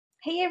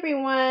Hey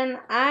everyone,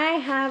 I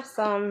have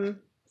some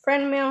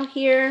friend mail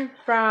here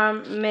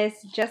from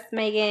Miss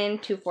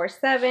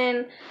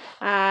JustMagan247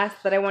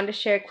 that I wanted to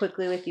share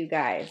quickly with you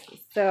guys.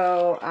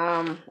 So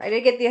I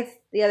did get this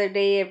the other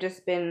day. I've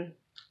just been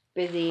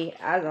busy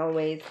as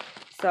always,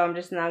 so I'm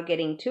just now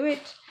getting to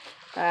it.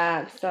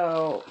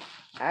 So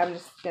I'm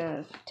just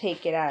gonna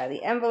take it out of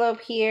the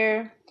envelope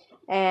here.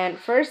 And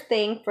first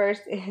thing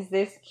first is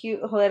this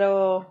cute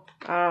little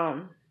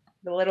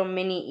the little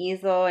mini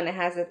easel, and it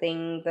has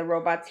the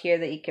robots here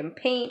that you can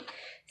paint.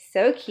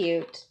 So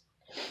cute.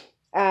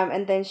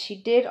 And then she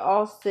did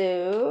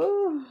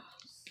also,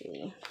 let's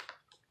see,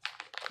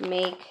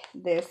 make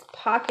this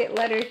pocket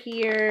letter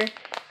here.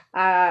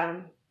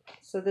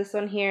 So this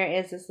one here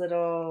is this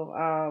little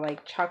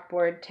like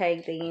chalkboard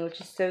tag thingy,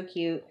 which is so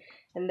cute.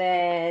 And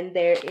then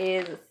there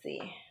is, let's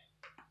see, I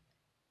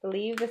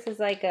believe this is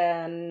like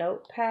a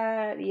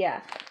notepad.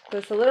 Yeah, so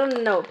it's a little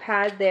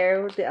notepad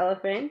there with the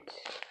elephant.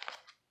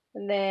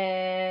 And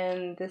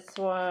then this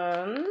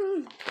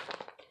one,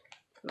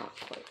 not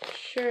quite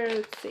sure.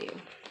 Let's see.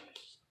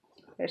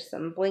 There's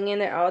some bling in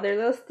there. Oh, they're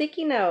little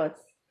sticky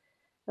notes.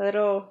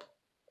 Little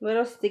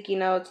sticky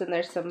notes, and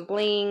there's some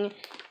bling.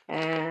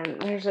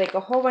 And there's like a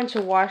whole bunch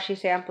of washi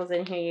samples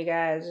in here, you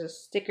guys. There's a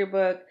sticker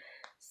book,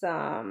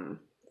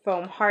 some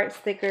foam heart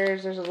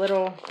stickers. There's a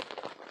little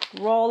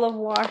roll of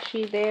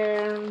washi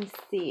there. Let me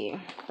see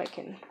if I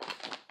can.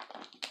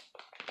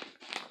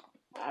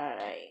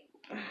 Alright.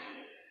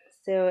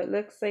 So it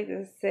looks like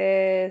this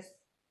says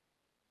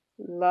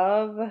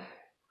love.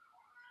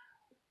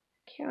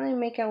 Can't really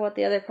make out what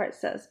the other part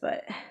says,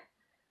 but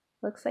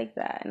looks like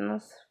that. And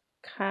it's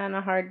kind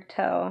of hard to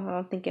tell. I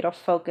don't think it'll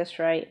focus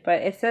right,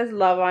 but it says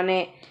love on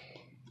it.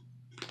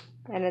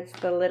 And it's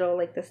the little,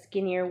 like the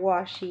skinnier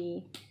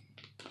washi.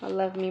 I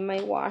love me my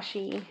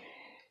washi.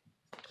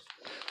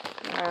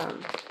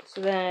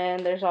 So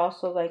then there's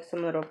also like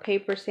some little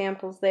paper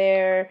samples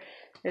there.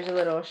 There's a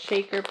little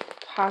shaker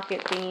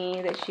pocket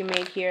thingy that she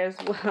made here as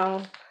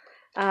well.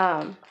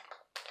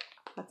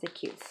 Lots of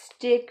cute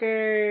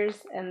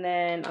stickers. And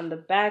then on the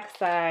back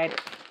side,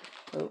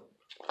 looks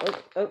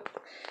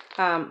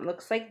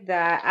like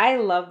that. I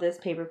love this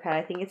paper pad.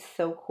 I think it's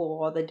so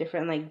cool. All the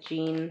different like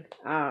jean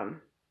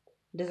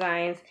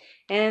designs.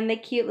 And the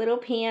cute little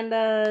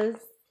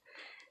pandas.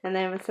 And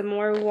then with some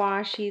more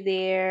washi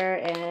there.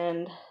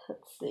 And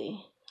let's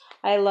see.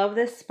 I love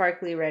this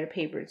sparkly red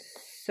paper. It's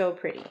so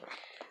pretty.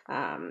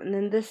 And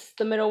then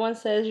the middle one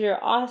says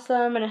you're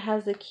awesome, and it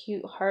has the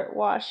cute heart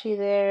washi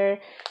there.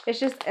 It's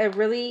just a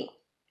really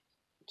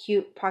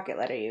cute pocket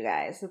letter, you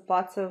guys. There's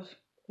lots of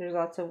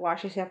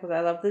washi samples.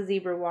 I love the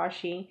zebra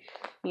washi.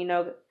 You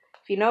know,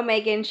 if you know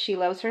Megan, she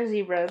loves her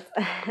zebras.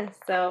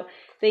 So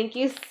thank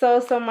you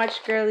so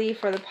much, girly,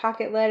 for the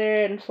pocket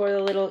letter and for the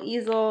little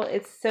easel.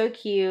 It's so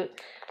cute.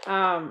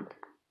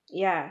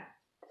 Yeah.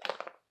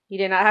 You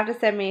did not have to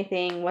send me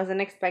anything.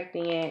 Wasn't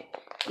expecting it.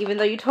 Even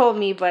though you told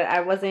me, but I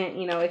wasn't,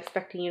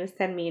 expecting you to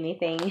send me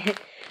anything.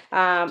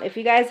 If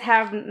you guys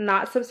have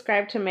not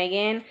subscribed to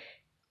Megan,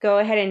 go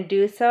ahead and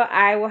do so.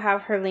 I will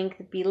have her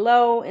link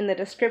below in the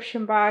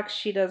description box.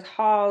 She does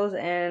hauls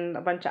and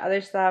a bunch of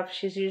other stuff.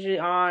 She's usually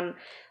on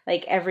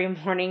like every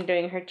morning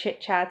doing her chit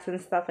chats and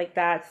stuff like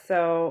that.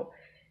 So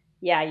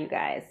yeah, you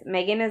guys,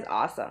 Megan is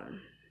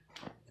awesome.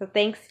 So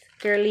thanks,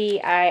 girly.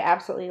 I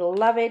absolutely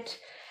love it.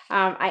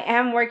 I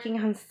am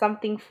working on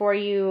something for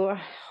you.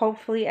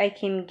 Hopefully I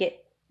can get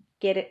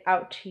it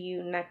out to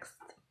you next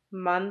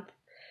month.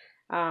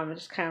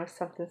 Just kind of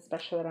something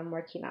special that I'm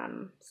working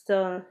on.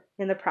 Still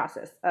in the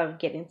process of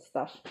getting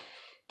stuff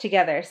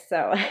together.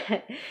 So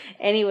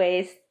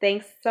anyways,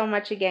 thanks so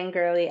much again,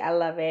 girly. I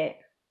love it.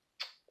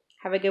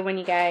 Have a good one,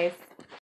 you guys.